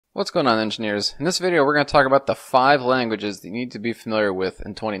What's going on, engineers? In this video we're going to talk about the 5 languages that you need to be familiar with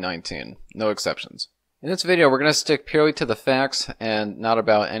in 2019. No exceptions. In this video we're going to stick purely to the facts and not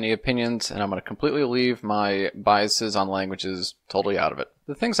about any opinions, and I'm going to completely leave my biases on languages totally out of it.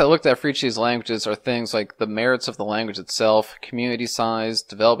 The things I looked at for each of these languages are things like the merits of the language itself, community size,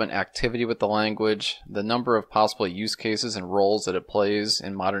 development activity with the language, the number of possible use cases and roles that it plays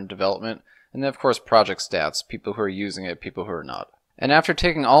in modern development, and then of course project stats, people who are using it, people who are not. And after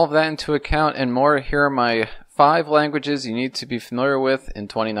taking all of that into account and more, here are my 5 languages you need to be familiar with in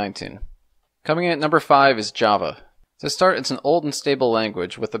 2019. Coming in at number 5 is Java. To start, it's an old and stable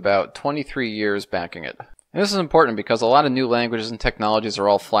language with about 23 years backing it. And this is important because a lot of new languages and technologies are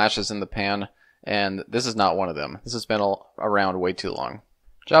all flashes in the pan, and this is not one of them. This has been around way too long.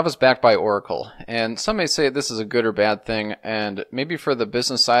 Java's backed by Oracle, and some may say this is a good or bad thing, and maybe for the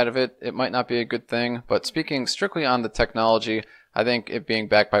business side of it, it might not be a good thing, but speaking strictly on the technology, I think it being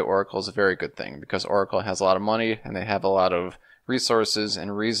backed by Oracle is a very good thing because Oracle has a lot of money and they have a lot of resources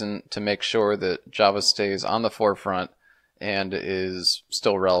and reason to make sure that Java stays on the forefront and is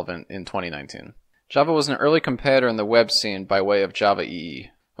still relevant in 2019. Java was an early competitor in the web scene by way of Java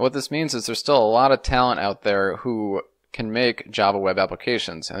EE. And what this means is there's still a lot of talent out there who can make Java web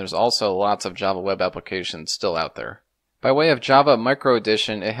applications, and there's also lots of Java web applications still out there. By way of Java Micro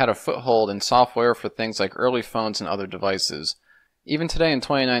Edition, it had a foothold in software for things like early phones and other devices. Even today in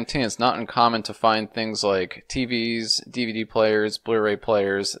 2019, it's not uncommon to find things like TVs, DVD players, Blu-ray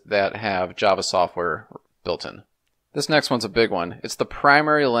players that have Java software built in. This next one's a big one. It's the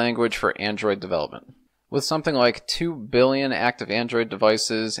primary language for Android development. With something like 2 billion active Android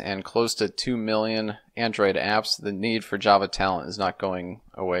devices and close to 2 million Android apps, the need for Java talent is not going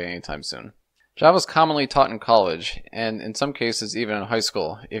away anytime soon. Java is commonly taught in college, and in some cases even in high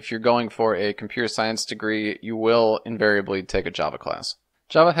school. If you're going for a computer science degree, you will invariably take a Java class.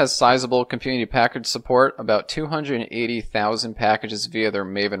 Java has sizable community package support, about 280,000 packages via their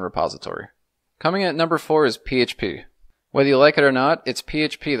Maven repository. Coming in at number 4 is PHP. Whether you like it or not, it's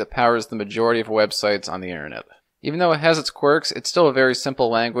PHP that powers the majority of websites on the internet. Even though it has its quirks, it's still a very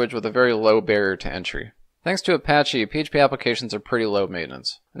simple language with a very low barrier to entry. Thanks to Apache, PHP applications are pretty low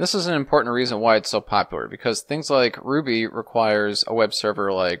maintenance. And this is an important reason why it's so popular, because things like Ruby requires a web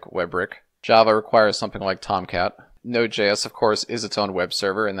server like Webbrick, Java requires something like Tomcat, Node.js of course is its own web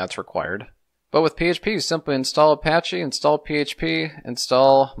server and that's required. But with PHP, you simply install Apache, install PHP,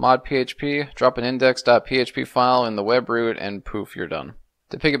 install mod PHP, drop an index.php file in the web root, and poof, you're done.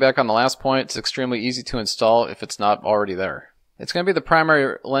 To piggyback on the last point, it's extremely easy to install if it's not already there. It's going to be the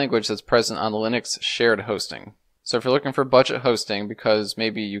primary language that's present on Linux shared hosting. So if you're looking for budget hosting because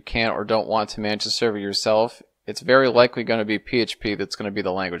maybe you can't or don't want to manage the server yourself, it's very likely going to be PHP that's going to be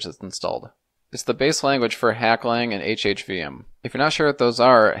the language that's installed. It's the base language for Hacklang and HHVM. If you're not sure what those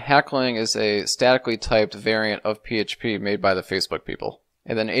are, Hacklang is a statically typed variant of PHP made by the Facebook people.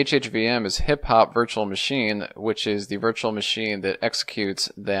 And then HHVM is Hip Hop Virtual Machine, which is the virtual machine that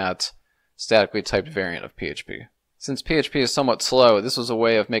executes that statically typed variant of PHP. Since PHP is somewhat slow, this was a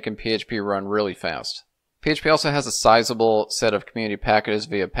way of making PHP run really fast. PHP also has a sizable set of community packages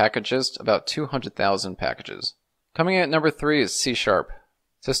via Packagist, about 200,000 packages. Coming in at number 3 is C#.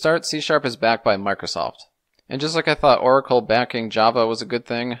 To start, C# is backed by Microsoft. And just like I thought Oracle backing Java was a good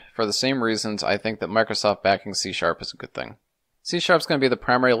thing, for the same reasons I think that Microsoft backing C# is a good thing. C# is going to be the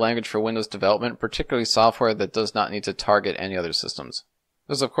primary language for Windows development, particularly software that does not need to target any other systems.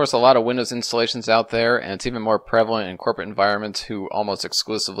 There's of course a lot of Windows installations out there, and it's even more prevalent in corporate environments who almost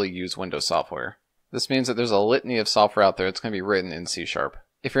exclusively use Windows software. This means that there's a litany of software out there that's going to be written in C#.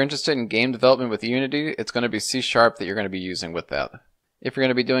 If you're interested in game development with Unity, it's going to be C# that you're going to be using with that. If you're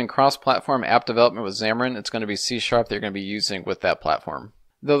going to be doing cross-platform app development with Xamarin, it's going to be C# that you're going to be using with that platform.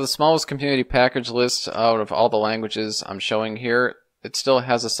 Though the smallest community package list out of all the languages I'm showing here, it still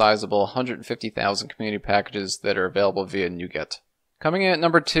has a sizable 150,000 community packages that are available via NuGet. Coming in at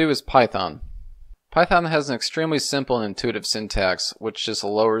number 2 is Python. Python has an extremely simple and intuitive syntax, which just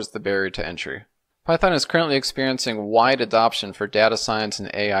lowers the barrier to entry. Python is currently experiencing wide adoption for data science and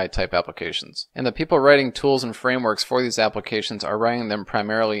AI type applications, and the people writing tools and frameworks for these applications are writing them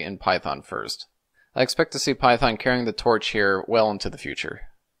primarily in Python first. I expect to see Python carrying the torch here well into the future.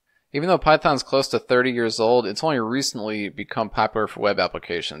 Even though Python's close to 30 years old, it's only recently become popular for web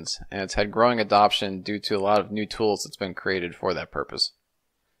applications, and it's had growing adoption due to a lot of new tools that's been created for that purpose.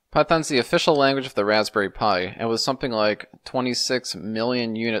 Python's the official language of the Raspberry Pi, and with something like 26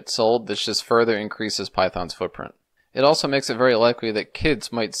 million units sold, this just further increases Python's footprint. It also makes it very likely that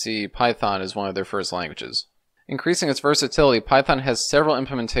kids might see Python as one of their first languages. Increasing its versatility, Python has several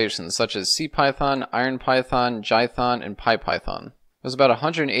implementations such as CPython, IronPython, Jython, and PyPython. There's about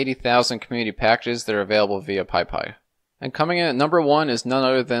 180,000 community packages that are available via PyPy. And coming in at number 1 is none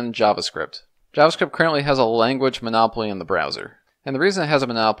other than JavaScript. JavaScript currently has a language monopoly in the browser. And the reason it has a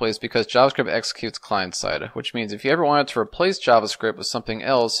monopoly is because JavaScript executes client-side, which means if you ever wanted to replace JavaScript with something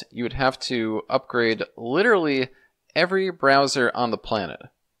else, you would have to upgrade literally every browser on the planet.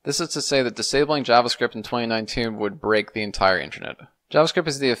 This is to say that disabling JavaScript in 2019 would break the entire internet. JavaScript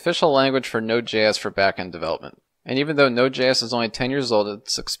is the official language for Node.js for backend development. And even though Node.js is only 10 years old,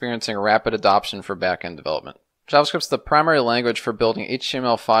 it's experiencing rapid adoption for backend development. JavaScript is the primary language for building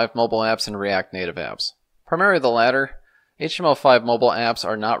HTML5 mobile apps and React Native apps. Primarily the latter. HTML5 mobile apps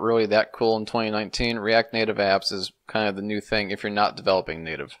are not really that cool in 2019. React Native apps is kind of the new thing if you're not developing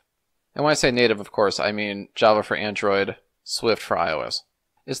native. And when I say native, of course, I mean Java for Android, Swift for iOS.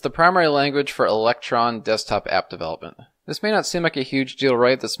 It's the primary language for Electron desktop app development. This may not seem like a huge deal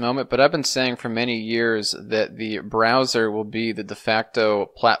right at this moment, but I've been saying for many years that the browser will be the de facto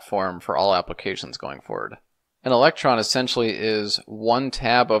platform for all applications going forward. And Electron essentially is one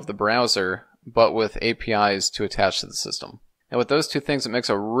tab of the browser, but with APIs to attach to the system. And with those two things, it makes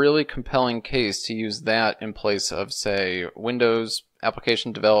a really compelling case to use that in place of, say, Windows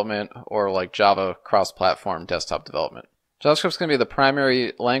application development or like Java cross-platform desktop development. JavaScript is going to be the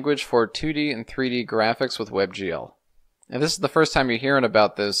primary language for 2D and 3D graphics with WebGL. If this is the first time you're hearing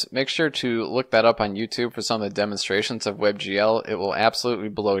about this, make sure to look that up on YouTube for some of the demonstrations of WebGL. It will absolutely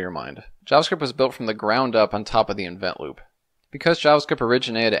blow your mind. JavaScript was built from the ground up on top of the event loop. Because JavaScript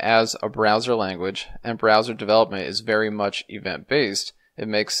originated as a browser language, and browser development is very much event-based, it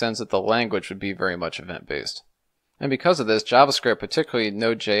makes sense that the language would be very much event-based. And because of this, JavaScript, particularly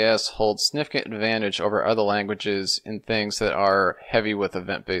Node.js, holds significant advantage over other languages in things that are heavy with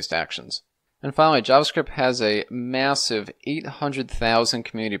event-based actions. And finally, JavaScript has a massive 800,000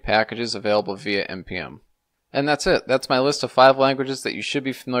 community packages available via NPM. And that's it. That's my list of 5 languages that you should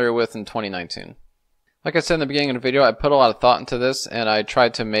be familiar with in 2019. Like I said in the beginning of the video, I put a lot of thought into this, and I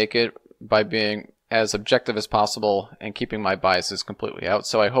tried to make it by being as objective as possible and keeping my biases completely out,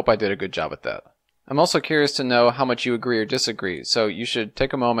 so I hope I did a good job at that. I'm also curious to know how much you agree or disagree, so you should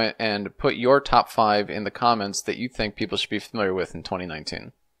take a moment and put your top 5 in the comments that you think people should be familiar with in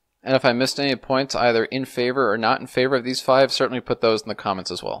 2019. And if I missed any points either in favor or not in favor of these 5, certainly put those in the comments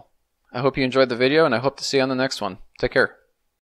as well. I hope you enjoyed the video, and I hope to see you on the next one. Take care.